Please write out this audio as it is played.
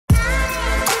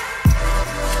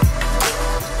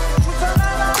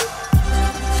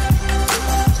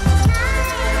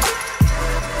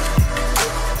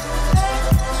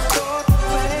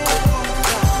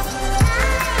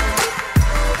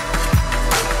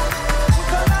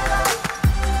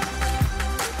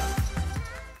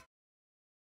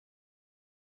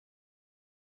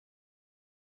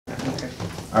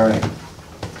All right.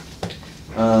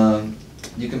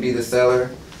 You can be the seller.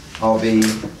 I'll be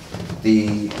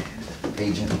the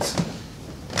agent.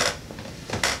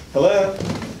 Hello?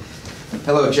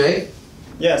 Hello, Jay.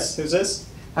 Yes, who's this?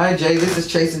 Hi, Jay. This is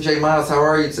Chastin J. Miles. How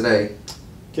are you today?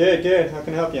 Good, good. How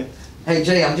can I help you? Hey,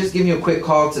 Jay, I'm just giving you a quick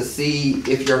call to see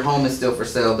if your home is still for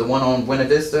sale. The one on Buena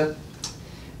Vista?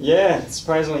 Yeah,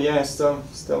 surprisingly, yeah, still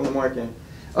in the market.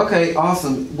 Okay,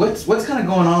 awesome. What's kind of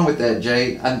going on with that,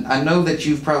 Jay? I know that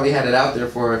you've probably had it out there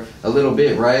for a little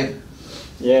bit, right?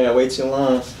 Yeah, way too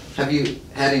long. Have you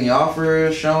had any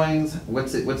offers, showings?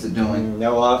 What's it doing?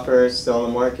 No offers, still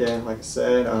in the market, like I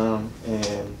said,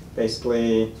 and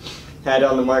basically had it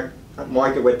on the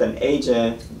market with an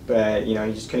agent, but you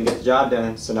just couldn't get the job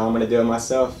done. So now I'm gonna do it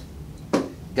myself.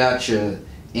 Gotcha.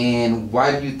 And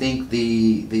why do you think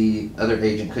the other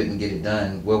agent couldn't get it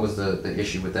done? What was the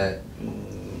issue with that?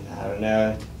 I don't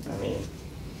know. I mean,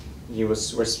 he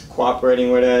was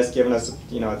cooperating with us, giving us a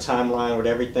timeline with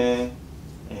everything,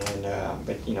 and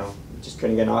but just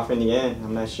couldn't get an offer in the end.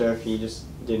 I'm not sure if he just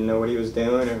didn't know what he was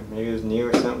doing, or maybe he was new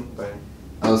or something. But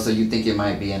oh, so you think it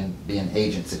might be an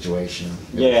agent situation?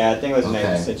 Yeah, I think it was an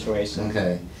agent situation.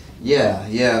 Okay.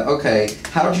 Yeah. Okay.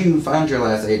 How did you find your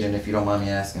last agent, if you don't mind me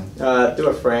asking? Through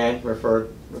a friend, referred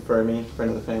me,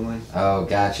 friend of the family. Oh,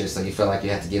 gotcha. So you felt like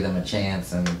you had to give them a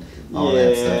chance and all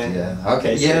that stuff. Yeah.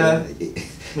 Okay. Yeah.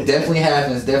 Definitely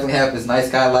happens. Definitely happens. Nice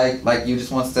guy like you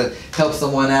just wants to help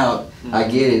someone out. Mm-hmm. I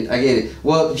get it.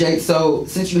 Well, Jay, so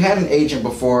since you had an agent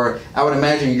before, I would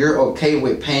imagine you're okay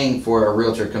with paying for a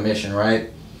realtor commission, right?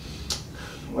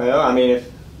 Well, I mean,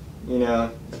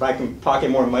 if I can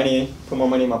pocket more money, put more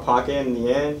money in my pocket in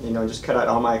the end, just cut out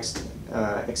all my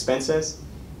expenses,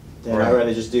 then right. I'd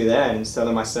rather just do that and sell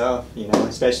it myself,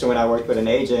 especially when I worked with an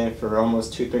agent for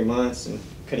almost 2-3 months and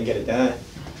couldn't get it done.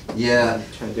 Yeah.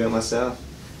 I'm trying to do it myself.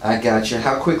 I gotcha.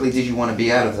 How quickly did you want to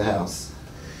be out of the house?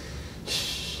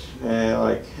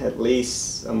 Like at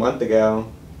least a month ago.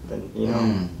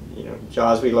 Then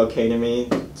Jaws relocated me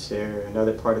to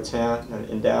another part of town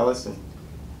in Dallas, and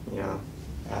I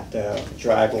have to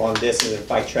drive long distance and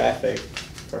fight traffic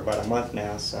for about a month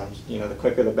now. So the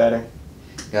quicker the better.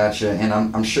 Gotcha. And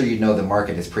I'm sure you know the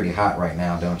market is pretty hot right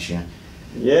now, don't you?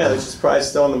 Yeah, which is probably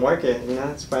still in the market.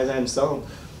 I'm surprised I haven't sold.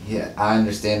 Yeah, I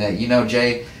understand that.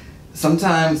 Jay,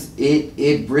 sometimes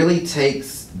it really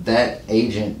takes that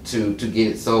agent to get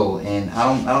it sold, and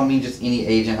I don't mean just any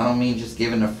agent. I don't mean just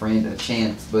giving a friend a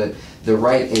chance, but the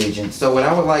right agent. So what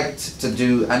I would like to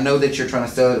do, I know that you're trying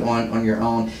to sell it on your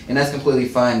own, and that's completely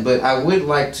fine, but I would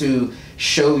like to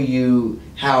show you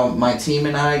how my team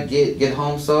and I get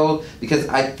homes sold, because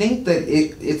I think that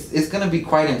it's going to be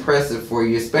quite impressive for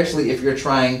you, especially if you're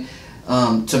trying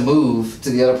to move to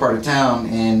the other part of town,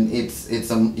 and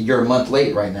you're a month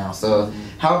late right now. So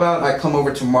how about I come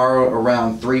over tomorrow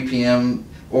around 3 p.m.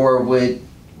 or would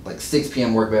like 6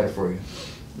 p.m. work better for you?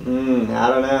 I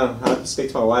don't know. I'll have to speak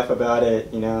to my wife about it.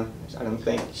 I don't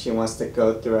think she wants to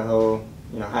go through a whole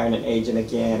hiring an agent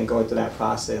again and going through that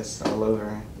process all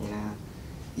over.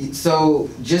 So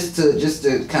just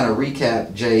to kind of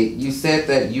recap, Jay, you said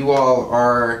that you all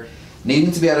are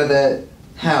needing to be out of that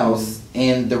house,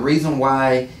 and the reason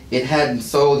why it hadn't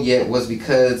sold yet was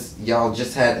because y'all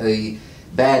just had a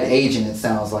bad agent, it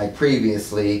sounds like,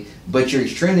 previously, but you're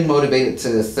extremely motivated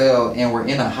to sell, and we're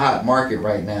in a hot market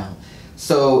right now.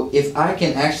 So if I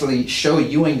can actually show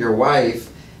you and your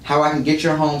wife how I can get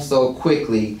your home sold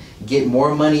quickly, get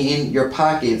more money in your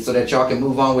pocket so that y'all can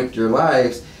move on with your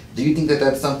lives, do you think that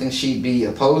that's something she'd be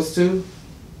opposed to?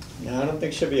 No, I don't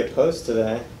think she'll be opposed to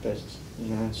that, but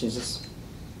she's just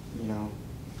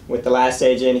with the last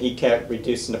agent, he kept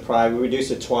reducing the price. We reduced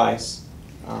it twice,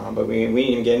 but we didn't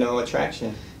even get no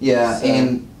attraction. Yeah, so.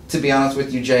 And to be honest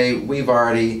with you, Jay, we've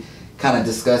already kind of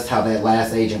discussed how that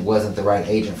last agent wasn't the right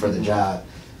agent for the job.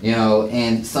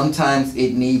 And sometimes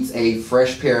it needs a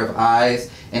fresh pair of eyes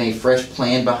and a fresh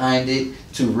plan behind it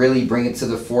to really bring it to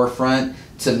the forefront,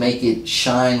 to make it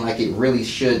shine like it really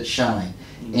should shine.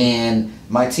 And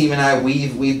my team and I,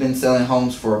 we've been selling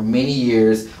homes for many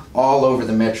years all over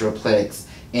the Metroplex,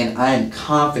 and I am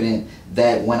confident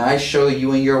that when I show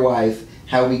you and your wife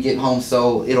how we get homes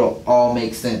sold, it'll all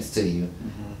make sense to you.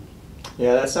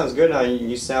 Yeah, that sounds good. Now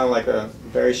you sound like a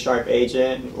very sharp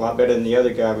agent, a lot better than the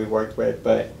other guy we worked with,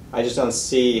 but I just don't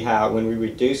see how when we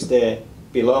reduced it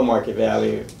below market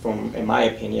value, in my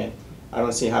opinion, I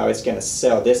don't see how it's going to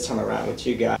sell this time around with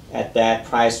you guys at that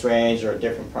price range or a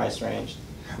different price range.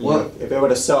 If it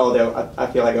would have sold, I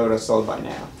feel like it would have sold by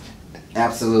now.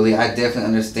 Absolutely, I definitely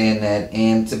understand that.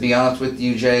 And to be honest with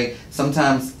you, Jay,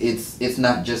 sometimes it's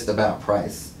not just about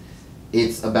price.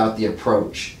 It's about the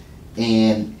approach.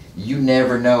 And you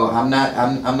never know. I'm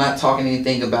not talking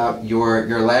anything about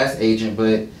your last agent,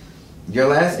 but your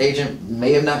last agent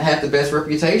may have not had the best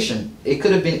reputation. It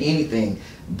could have been anything.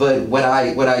 But what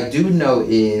I do know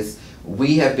is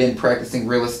we have been practicing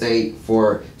real estate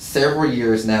for several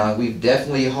years now, and we've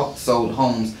definitely sold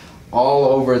homes all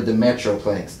over the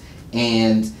Metroplex.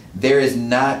 And there is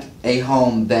not a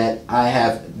home that I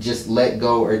have just let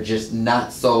go or just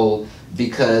not sold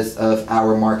because of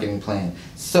our marketing plan.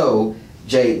 So,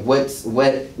 Jay, what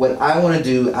I want to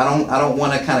do, I don't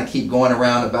want to kind of keep going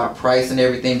around about price and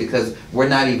everything because we're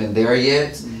not even there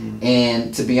yet. Mm-hmm.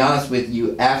 And to be honest with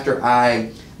you, after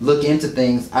I look into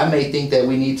things, I may think that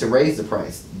we need to raise the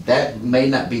price. That may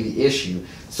not be the issue.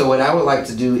 So what I would like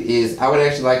to do is I would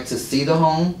actually like to see the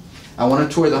home. I want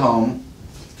to tour the home.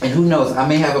 And who knows, I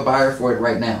may have a buyer for it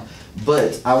right now.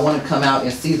 But I want to come out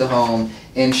and see the home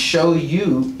and show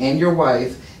you and your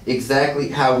wife exactly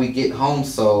how we get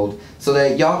homes sold so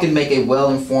that y'all can make a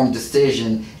well-informed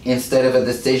decision instead of a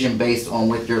decision based on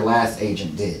what your last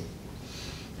agent did.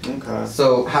 Okay.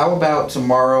 So how about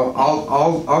tomorrow?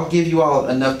 I'll give you all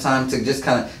enough time to just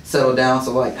kind of settle down.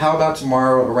 So like, how about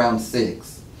tomorrow around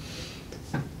 6?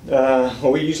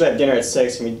 Well, we usually have dinner at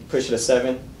 6 and we push it to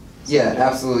 7. Yeah,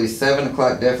 absolutely. 7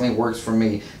 o'clock definitely works for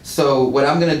me. So what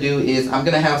I'm going to do is I'm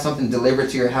going to have something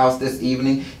delivered to your house this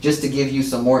evening just to give you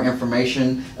some more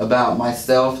information about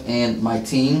myself and my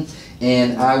team.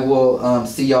 And I will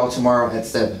see y'all tomorrow at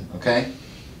 7, okay?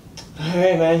 All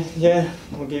right, man. Yeah,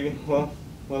 we'll give you, well,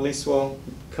 at least we'll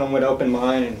come with open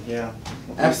mind and yeah.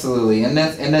 Absolutely. And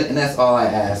that's all I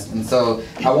ask. And so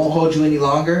I won't hold you any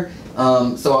longer.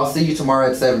 So I'll see you tomorrow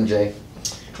at 7, Jay.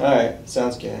 All right.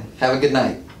 Sounds good. Have a good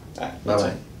night. All right.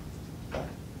 Bye-bye. Bye.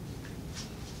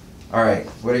 All right.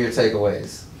 What are your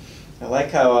takeaways? I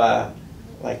like how,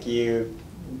 like you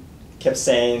kept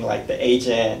saying, like the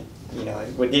agent, you know,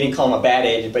 we didn't call him a bad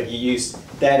agent, but you used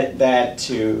that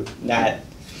to not,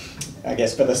 I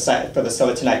guess, for the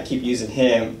seller to not keep using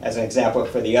him as an example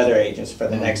for the other agents, for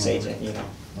the next agent, you know.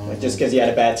 Like just because you had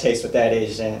a bad taste with that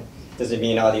agent doesn't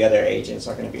mean all the other agents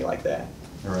are going to be like that.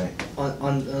 Right.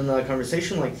 On a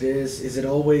conversation like this, is it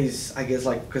always, I guess,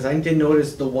 like, because I did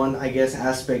notice the one, I guess,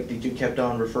 aspect that you kept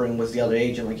on referring was the other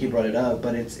agent, like he brought it up,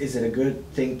 but is it a good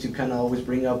thing to kind of always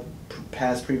bring up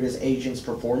previous agents'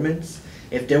 performance?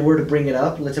 If they were to bring it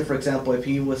up, let's say, for example, if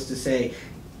he was to say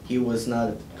he was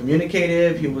not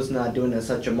communicative, he was not doing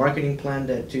such a marketing plan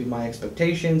that to my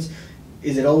expectations,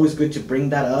 is it always good to bring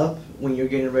that up when you're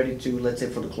getting ready to, let's say,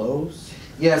 for the close?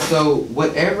 Yeah, so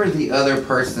whatever the other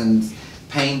person's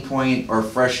pain point or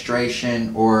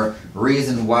frustration or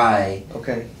reason why,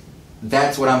 okay,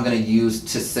 that's what I'm going to use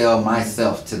to sell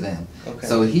myself to them. Okay.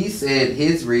 So he said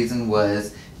his reason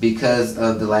was because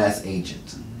of the last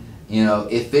agent. You know,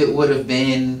 if it would have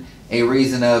been a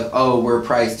reason of, oh, we're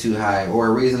priced too high, or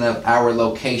a reason of our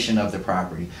location of the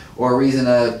property, or a reason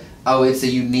of, oh, it's a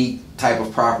unique type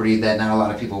of property that not a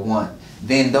lot of people want,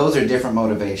 then those are different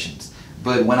motivations.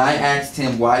 But when I asked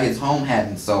him why his home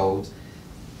hadn't sold,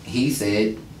 he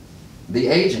said the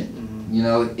agent. Mm-hmm. You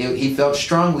know, he felt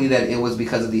strongly that it was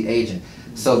because of the agent.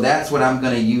 So that's what I'm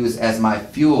going to use as my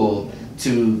fuel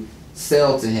to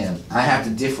sell to him. I have to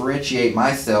differentiate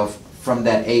myself from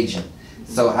that agent.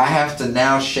 So I have to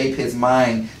now shape his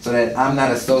mind so that I'm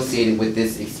not associated with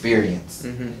this experience.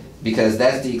 Mm-hmm. Because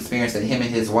that's the experience that him and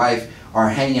his wife are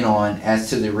hanging on as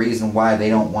to the reason why they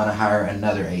don't want to hire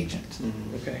another agent.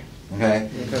 Mm-hmm. Okay. Okay?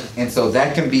 And so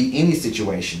that can be any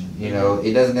situation, you know.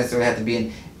 It doesn't necessarily have to be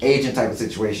an agent type of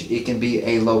situation. It can be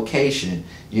a location,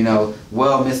 you know.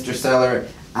 Well, Mr. Seller,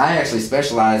 I actually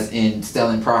specialize in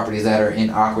selling properties that are in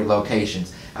awkward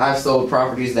locations. I've sold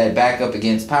properties that back up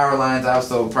against power lines. I've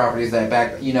sold properties that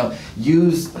back, you know,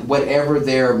 use whatever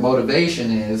their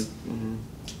motivation is. Mm-hmm.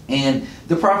 And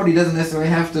the property doesn't necessarily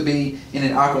have to be in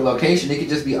an awkward location. It could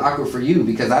just be awkward for you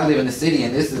because I live in the city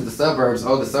and this is the suburbs.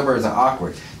 Oh, the suburbs are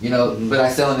awkward, you know, mm-hmm. but I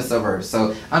sell in the suburbs.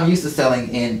 So I'm used to selling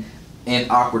in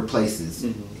awkward places.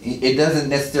 Mm-hmm. It doesn't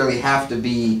necessarily have to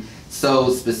be so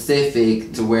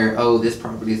specific to where, oh, this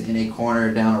property is in a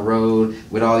corner down a road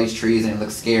with all these trees and it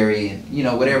looks scary and, you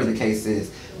know, whatever the case is.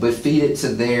 But feed it to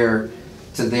their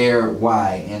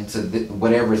why and to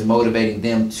whatever is motivating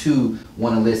them to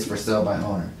want to list for sale by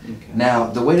owner. Okay. Now,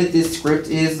 the way that this script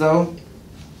is, though,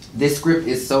 this script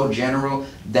is so general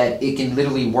that it can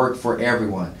literally work for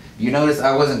everyone. You notice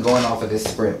I wasn't going off of this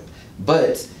script,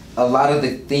 but a lot of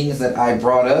the things that I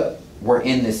brought up were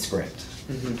in this script.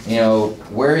 Mm-hmm. You know,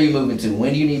 where are you moving to?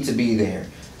 When do you need to be there?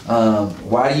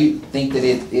 Why do you think that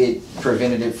it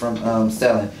prevented it from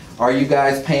selling? Are you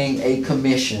guys paying a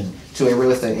commission to a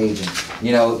real estate agent?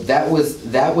 You know, that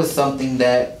was something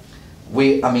that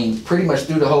I mean, pretty much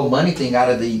threw the whole money thing out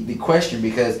of the question,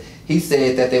 because he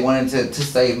said that they wanted to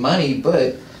save money,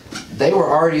 but they were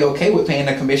already okay with paying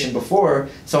a commission before,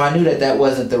 so I knew that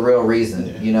wasn't the real reason.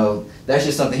 Yeah. You know, that's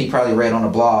just something he probably read on a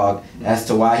blog as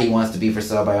to why he wants to be for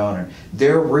sale by owner.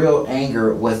 Their real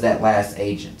anger was that last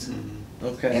agent.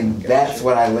 Okay. And that's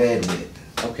what I led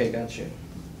with. Okay, got you.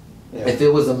 Yeah. If it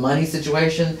was a money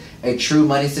situation, a true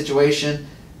money situation,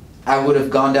 I would have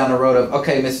gone down the road of,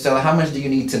 okay, Mr. Seller, how much do you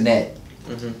need to net?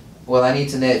 Well, I need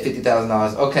to net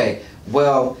 $50,000. Okay,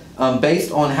 well,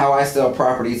 based on how I sell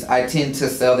properties, I tend to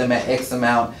sell them at X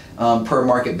amount per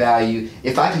market value.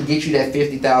 If I can get you that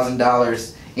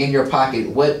 $50,000 in your pocket,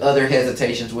 what other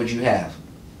hesitations would you have?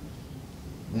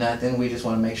 Nothing. We just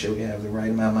want to make sure we have the right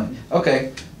amount of money.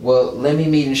 Okay, well, let me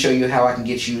meet and show you how I can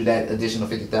get you that additional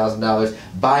 $50,000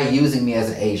 by using me as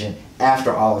an agent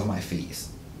after all of my fees.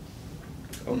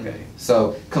 Okay.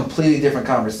 So, completely different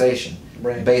conversation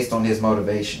Right. based on his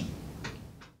motivation.